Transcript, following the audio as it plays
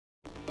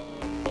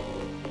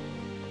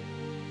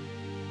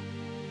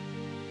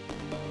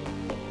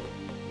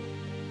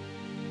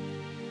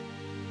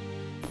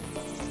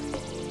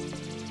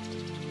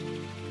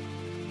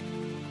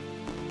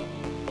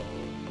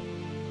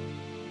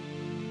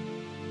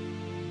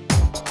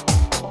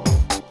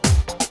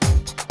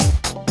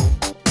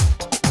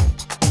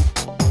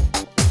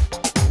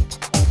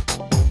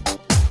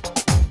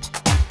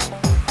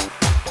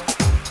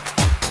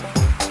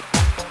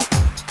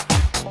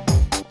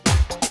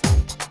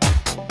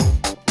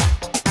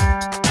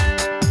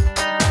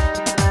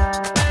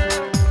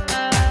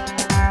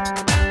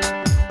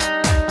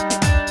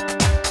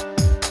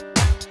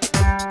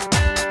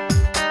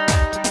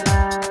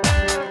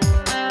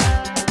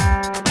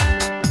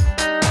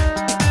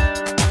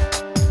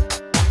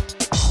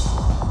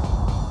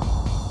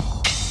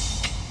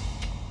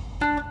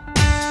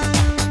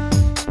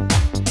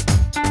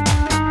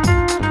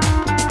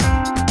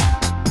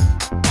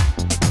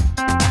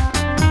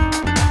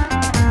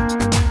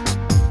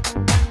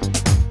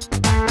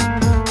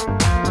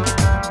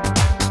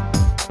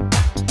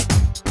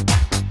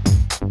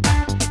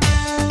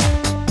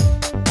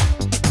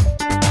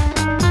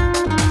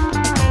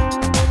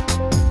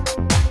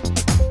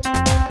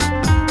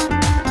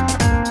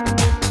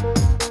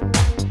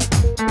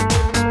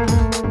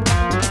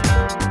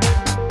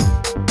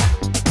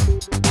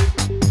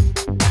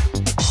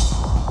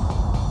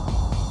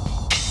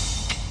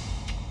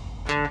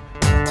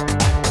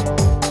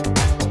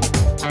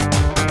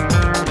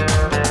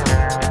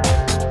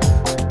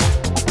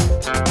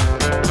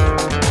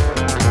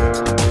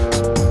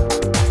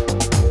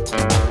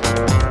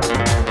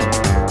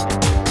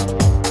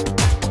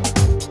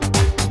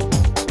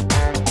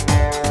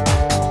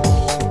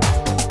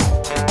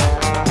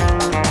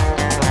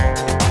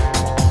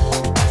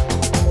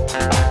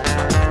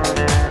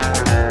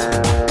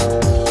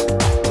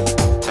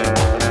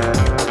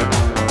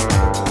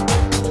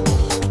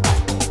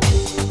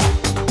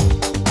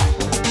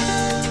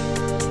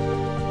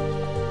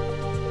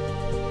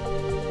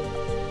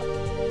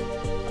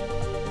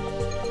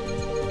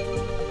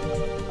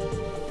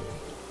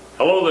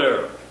Hello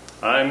there,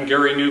 I'm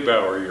Gary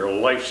Neubauer, your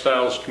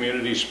Lifestyles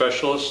Community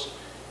Specialist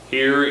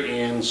here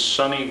in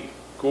sunny,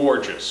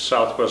 gorgeous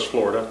Southwest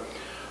Florida.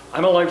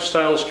 I'm a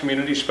Lifestyles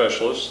Community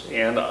Specialist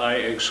and I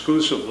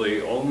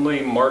exclusively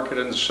only market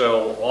and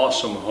sell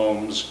awesome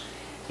homes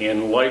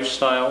in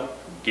lifestyle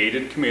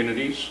gated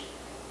communities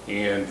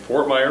in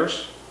Fort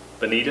Myers,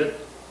 Bonita,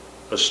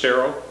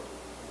 Estero,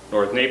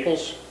 North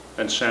Naples,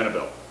 and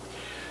Sanibel.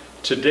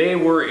 Today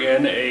we're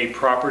in a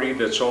property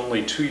that's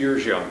only 2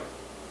 years young.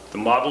 The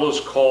model is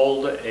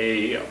called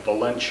a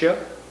Florentia.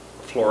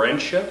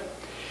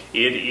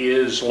 It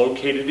is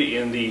located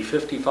in the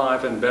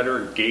 55 and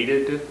better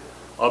gated,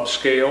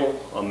 upscale,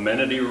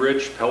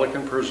 amenity-rich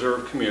Pelican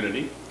Preserve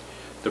community.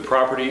 The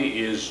property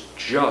is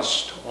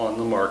just on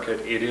the market.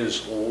 It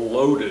is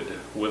loaded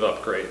with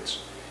upgrades.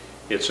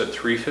 It's at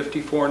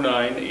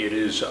 $354,900. It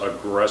is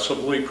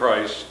aggressively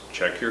priced.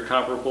 Check your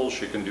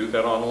comparables. You can do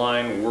that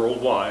online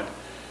worldwide.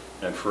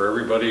 And for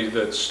everybody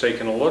that's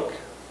taken a look,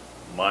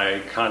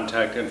 my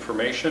contact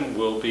information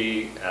will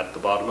be at the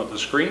bottom of the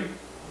screen.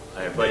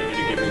 I invite you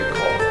to give me a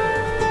call.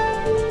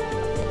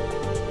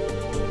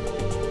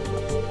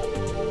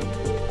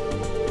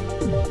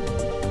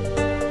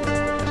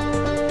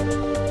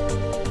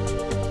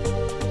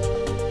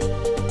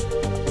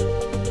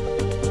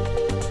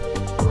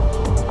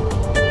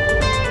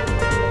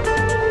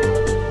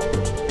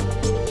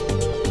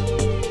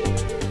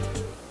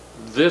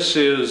 This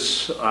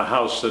is a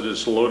house that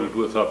is loaded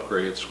with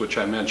upgrades, which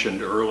I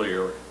mentioned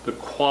earlier. The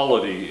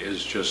quality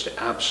is just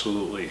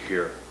absolutely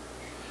here.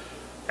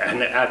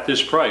 And at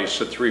this price,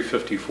 at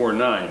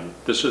 $354,900,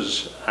 this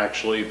is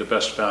actually the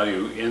best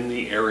value in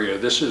the area.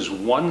 This is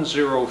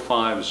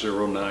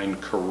 10509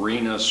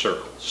 Carena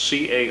Circle,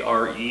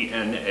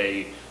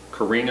 C-A-R-E-N-A,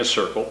 Carena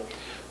Circle.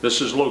 This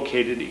is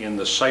located in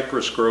the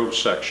Cypress Grove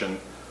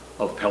section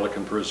of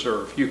Pelican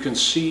Preserve. You can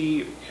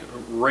see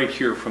right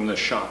here from this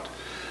shot.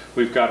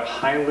 We've got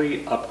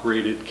highly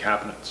upgraded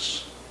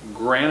cabinets,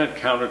 granite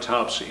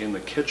countertops in the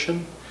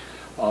kitchen,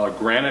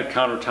 granite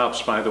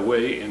countertops, by the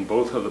way, in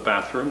both of the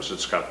bathrooms.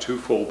 It's got 2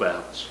 full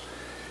baths.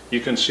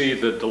 You can see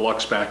the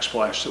deluxe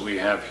backsplash that we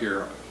have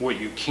here. What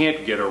you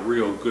can't get a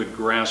real good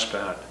grasp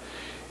at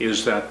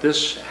is that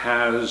this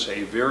has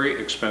a very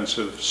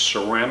expensive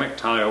ceramic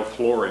tile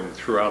flooring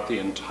throughout the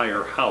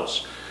entire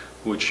house,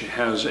 which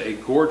has a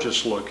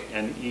gorgeous look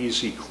and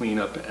easy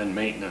cleanup and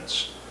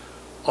maintenance.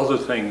 Other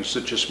things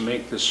that just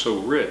make this so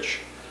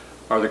rich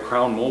are the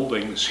crown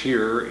moldings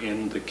here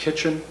in the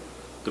kitchen,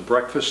 the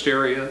breakfast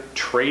area,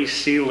 tray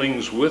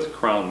ceilings with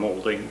crown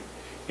molding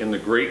in the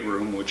great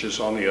room, which is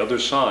on the other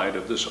side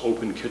of this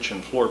open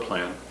kitchen floor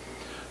plan.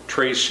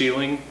 Tray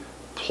ceiling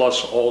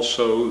plus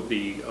also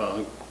the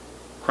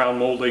crown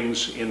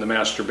moldings in the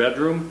master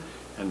bedroom,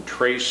 and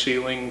tray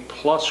ceiling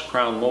plus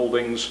crown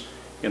moldings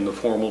in the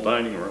formal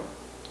dining room.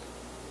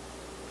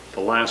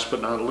 The last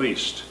but not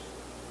least,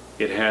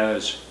 it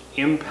has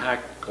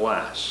impact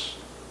glass,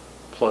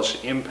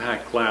 plus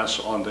impact glass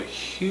on the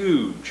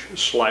huge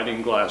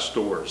sliding glass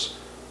doors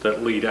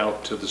that lead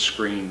out to the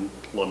screened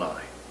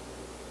lanai.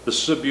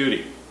 This is a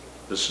beauty.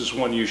 This is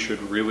one you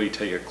should really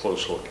take a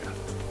close look at.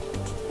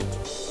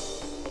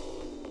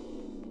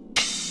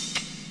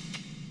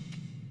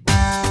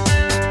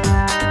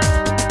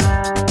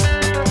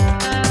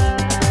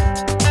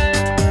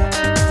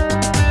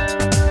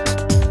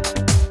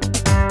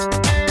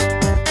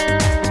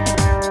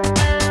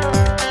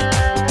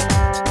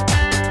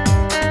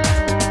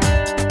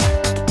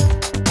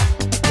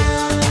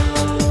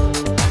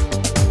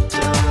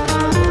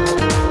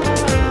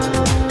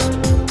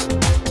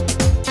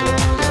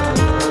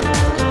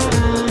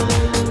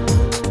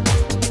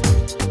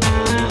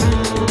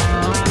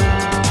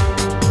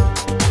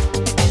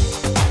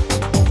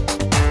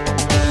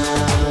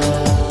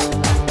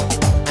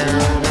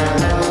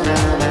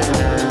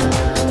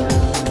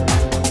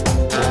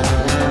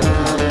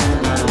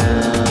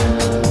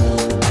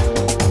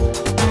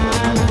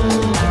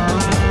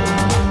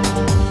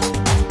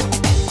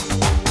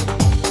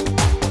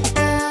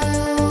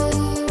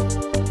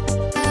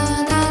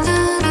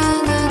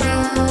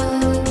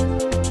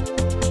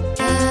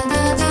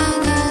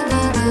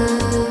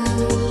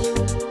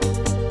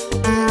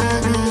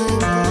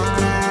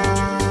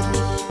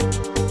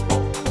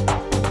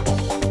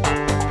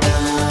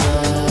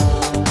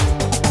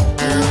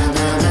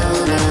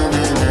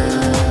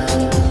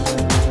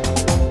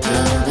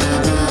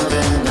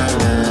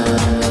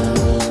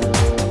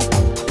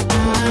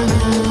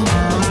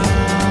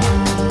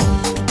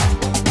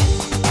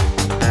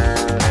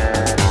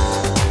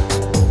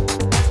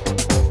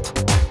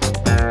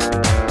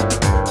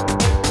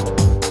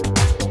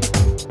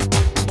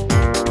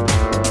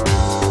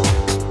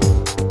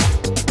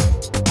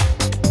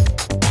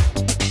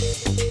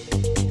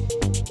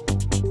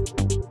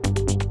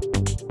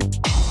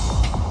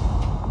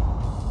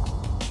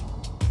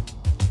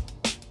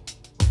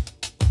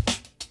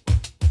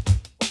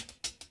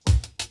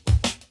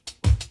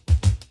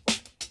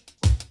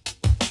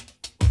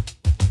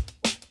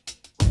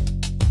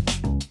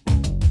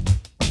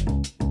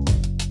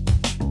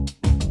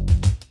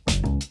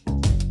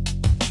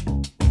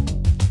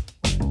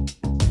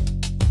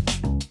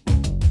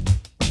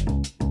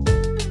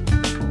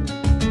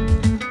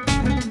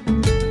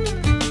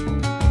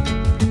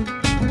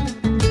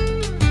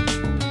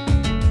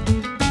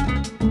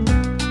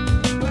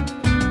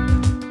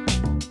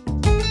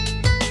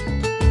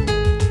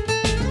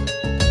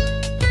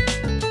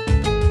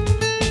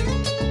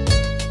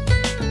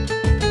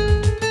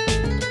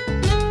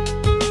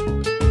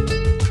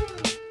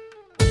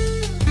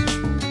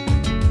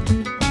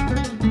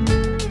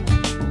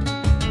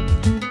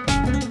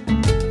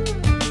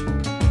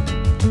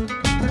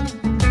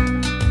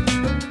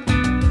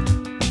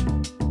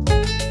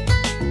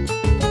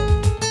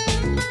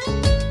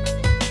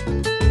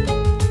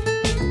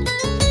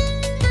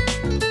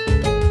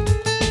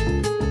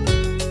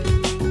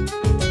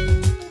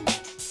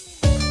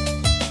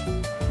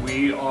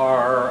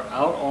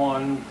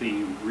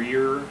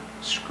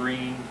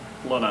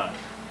 Lanai.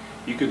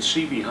 You can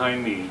see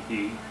behind me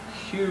the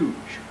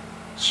huge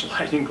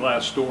sliding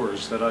glass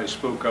doors that I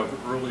spoke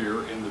of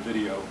earlier in the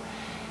video.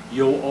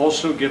 You'll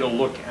also get a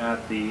look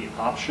at the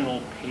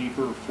optional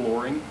paver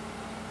flooring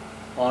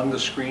on the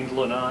screened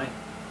lanai.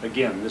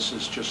 Again, this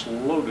is just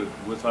loaded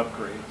with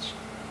upgrades.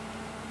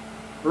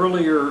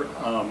 Earlier,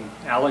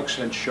 Alex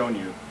had shown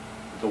you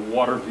the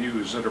water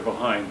views that are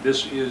behind.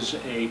 This is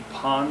a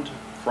pond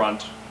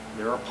front.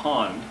 They're a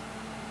pond,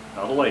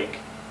 not a lake,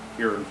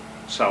 here in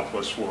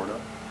Southwest Florida.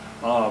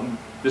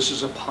 This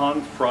is a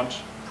pond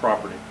front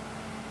property.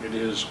 It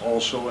is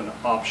also an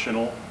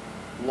optional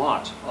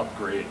lot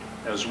upgrade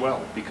as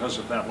well because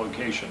of that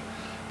location.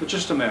 But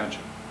just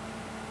imagine,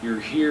 you're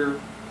here,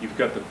 you've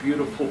got the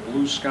beautiful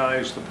blue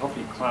skies, the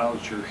puffy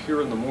clouds, you're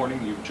here in the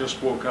morning, you've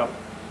just woke up,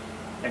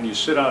 and you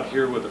sit out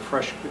here with a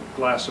fresh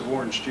glass of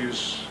orange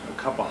juice, a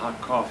cup of hot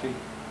coffee,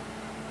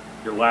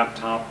 your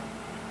laptop,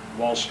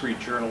 Wall Street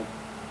Journal,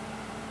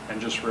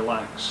 and just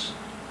relax,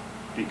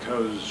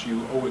 because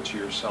you owe it to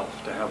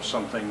yourself to have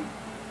something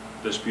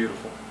this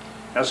beautiful.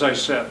 As I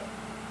said,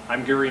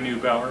 I'm Gary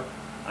Neubauer.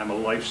 I'm a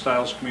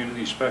lifestyles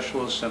community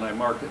specialist, and I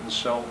market and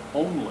sell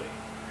only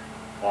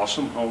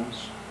awesome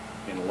homes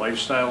in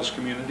lifestyles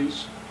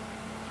communities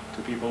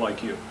to people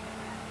like you.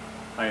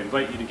 I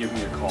invite you to give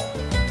me a call.